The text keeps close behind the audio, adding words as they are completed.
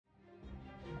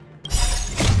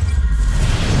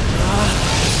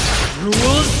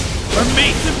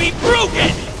be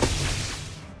broken!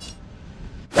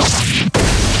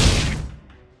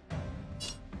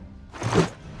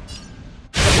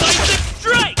 Decisive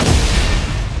strike!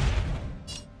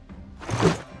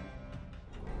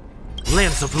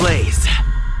 Lance ablaze!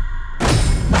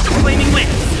 Flaming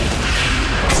lance!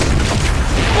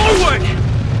 Forward!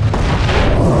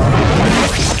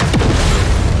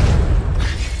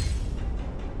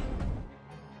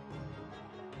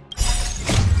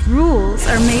 Rules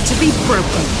are made to be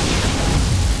broken.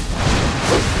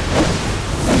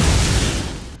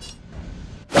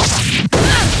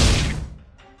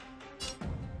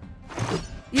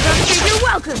 You don't think you're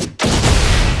welcome!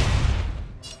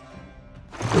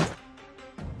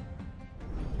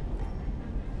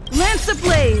 Lance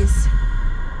ablaze!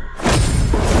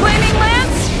 Flaming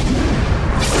lance!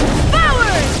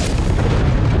 Forward!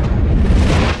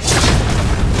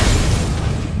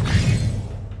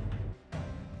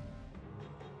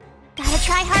 Gotta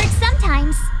try hard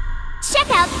sometimes. Check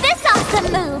out this awesome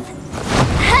move!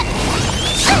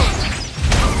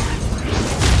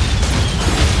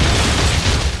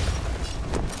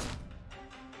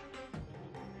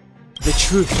 The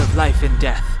truth of life and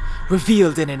death,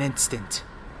 revealed in an instant.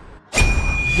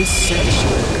 This section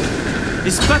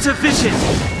is but a vision!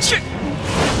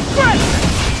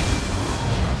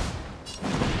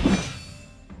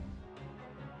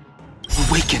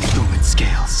 Awaken, lumen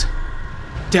scales.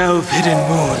 Delve hidden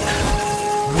moon.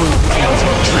 World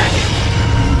dragon.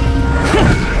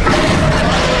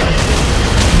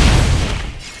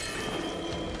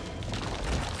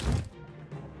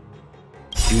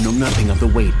 You know nothing of the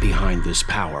weight behind this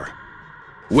power.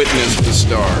 Witness the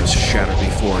stars shatter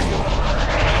before you.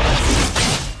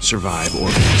 Survive or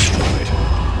be destroyed.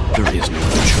 There is no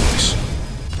other choice.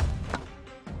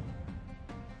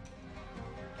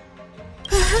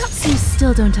 Perhaps you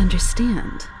still don't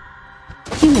understand.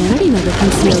 Humanity never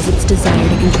conceals its desire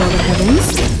to control the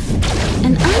heavens,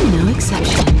 and I'm no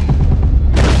exception.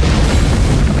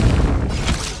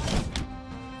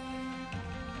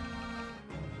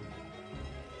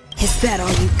 Is that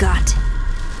all you got?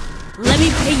 Let me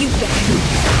pay you back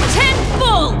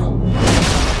tenfold!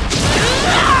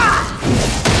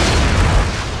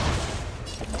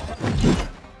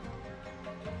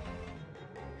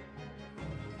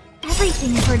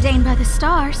 Everything is ordained by the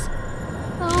stars.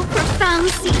 Oh, profound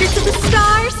secrets of the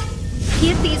stars!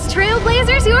 Give these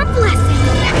trailblazers your blessing!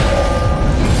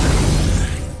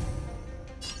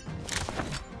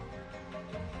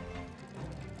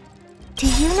 Do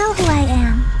you know who I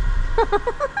am?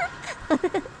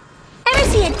 Ever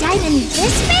see a diamond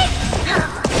this big?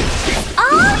 It's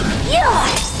all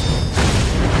yours!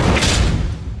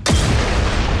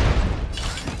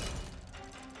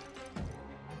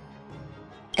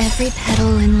 Every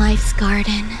petal in life's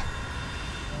garden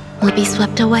will be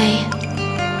swept away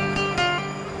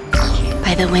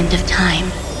by the wind of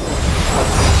time.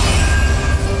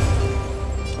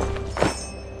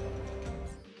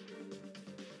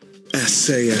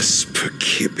 Essayus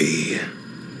Percipi.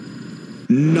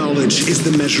 Knowledge is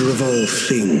the measure of all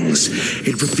things.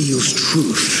 It reveals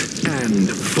truth and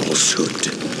falsehood.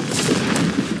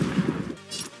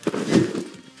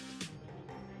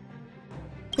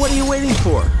 What are you waiting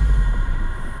for?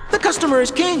 The customer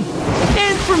is king.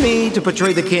 And for me to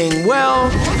portray the king,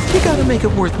 well, you gotta make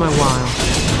it worth my while.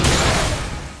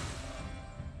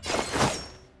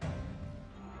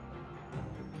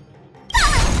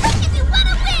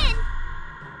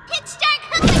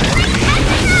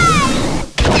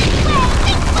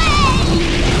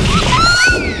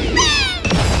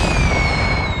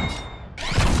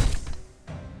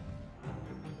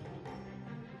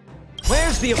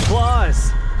 Where's the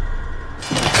applause?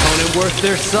 Opponent worth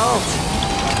their salt.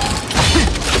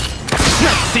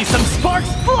 Let's see some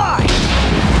sparks fly!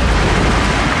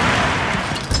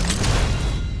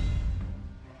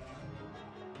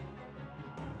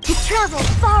 To travel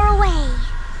far away.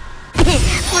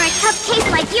 For a tough case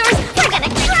like yours, we're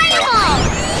gonna try them all!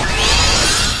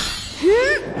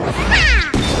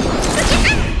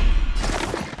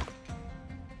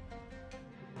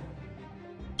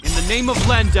 In the name of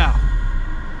Landau,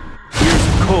 here's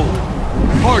cold,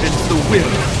 hardens the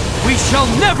will. We shall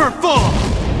never fall!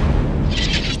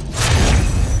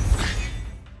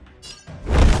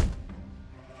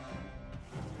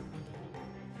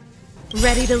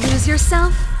 Ready to lose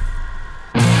yourself?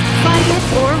 Fight it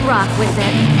or rock with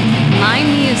it. My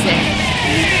music.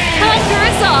 Conquer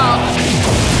us all!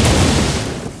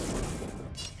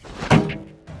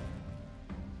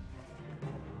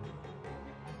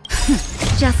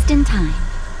 Just in time.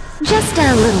 Just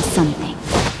a little something.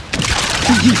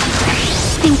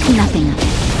 Think nothing of it.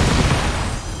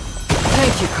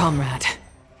 Thank you, comrade.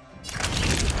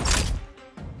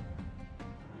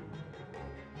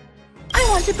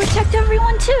 to protect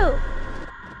everyone too.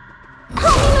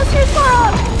 Let's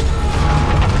world!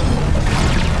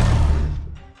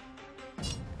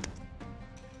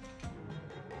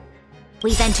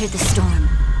 We've entered the storm.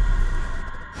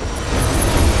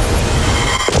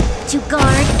 To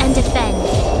guard and defend.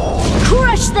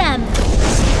 Crush them!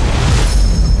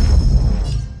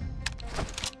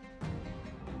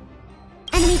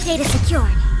 Enemy data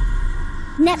secured.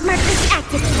 Net markers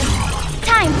activated.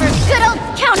 Time for a good old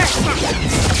counterattack!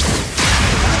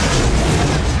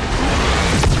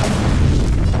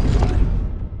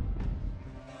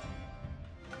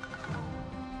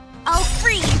 I'll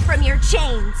free you from your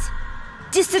chains.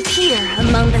 Disappear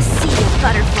among the sea of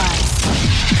butterflies.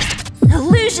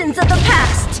 Illusions of the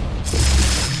past!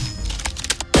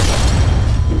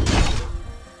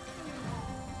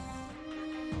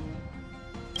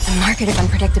 The market is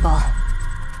unpredictable.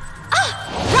 Ah!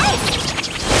 Right!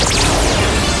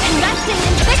 Investing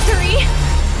in victory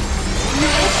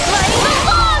is playing the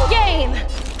long game!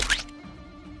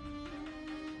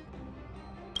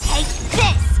 Take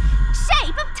this!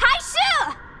 Shape of Taishu!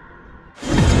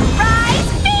 Rise,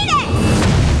 Phoenix!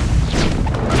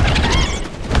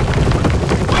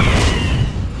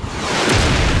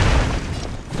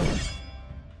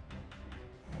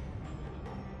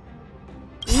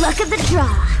 Luck of the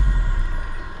draw.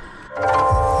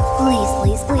 Please,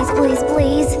 please, please, please,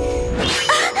 please.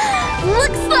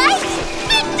 Looks like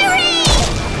victory!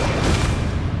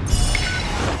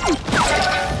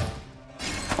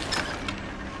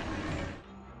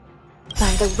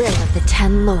 By the will of the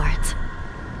 10 Lords.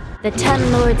 The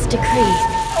 10 Lords' decree.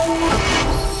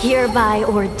 Hereby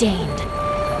ordained.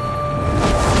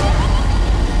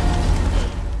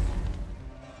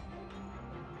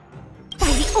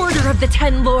 By the order of the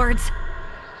 10 Lords.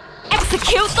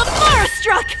 Execute the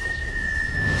Firestruck!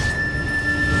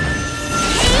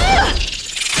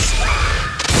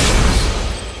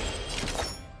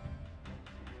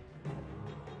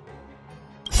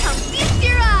 Come feast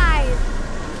your eyes!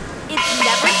 It's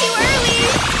never too early!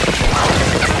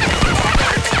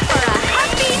 For a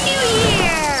Happy New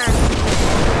Year!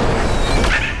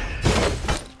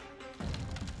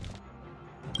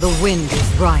 The wind is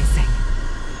rising.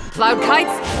 Cloud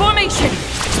kites, formation!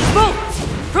 Bolts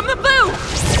from the bow!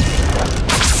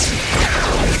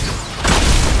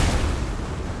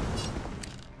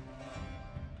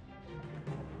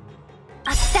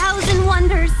 1,000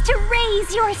 wonders to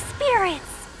raise your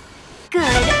spirits.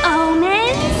 Good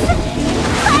omens,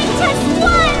 fight as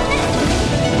one!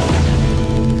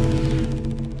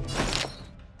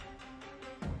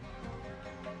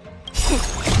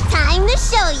 Time to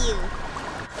show you.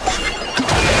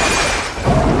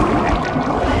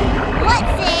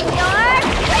 What's in your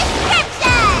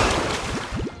prescription?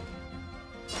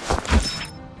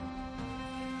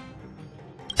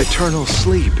 Eternal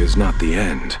sleep is not the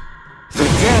end. The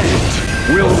dead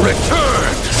will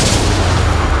return!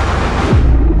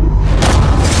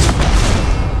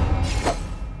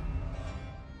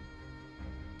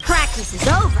 Practice is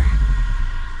over.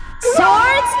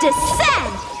 Swords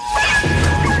descend!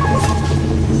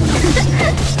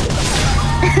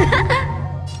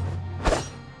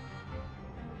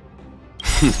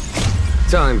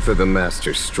 Time for the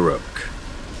master stroke.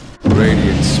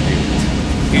 Radiant Spirit,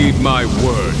 heed my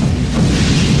word.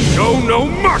 Show no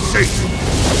mercy!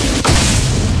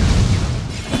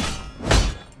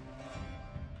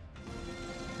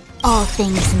 All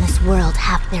things in this world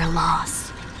have their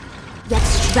laws. Yet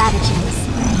stratagems,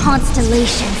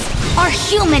 constellations, are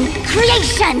human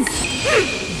creations!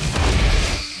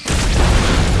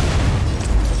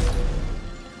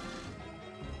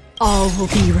 All will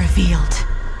be revealed.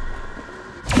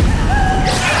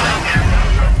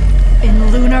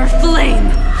 In lunar flame!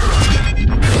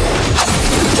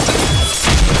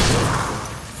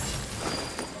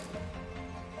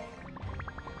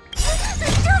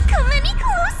 Don't come any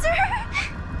closer!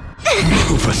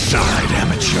 Move aside,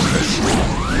 amateurs.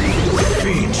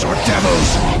 Fiends or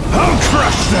devils, I'll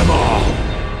crush them all!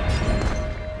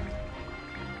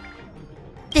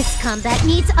 This combat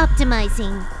needs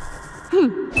optimizing.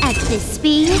 At this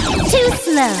speed, too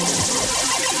slow.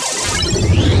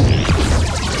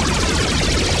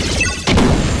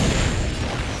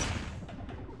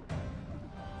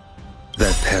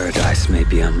 That paradise may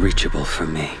be unreachable for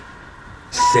me.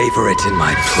 Savor it in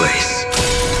my place.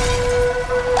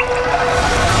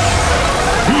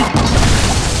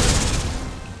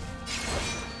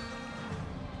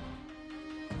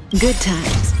 Good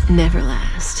times never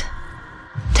last.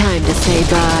 Time to say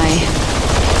bye.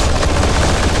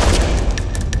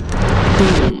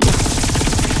 Boom.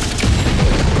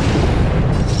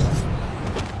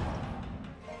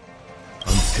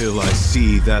 Until I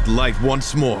see that light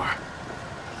once more.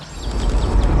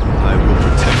 I will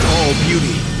protect all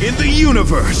beauty in the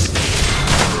universe!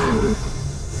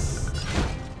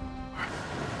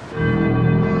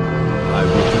 I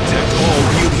will protect all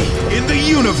beauty in the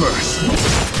universe!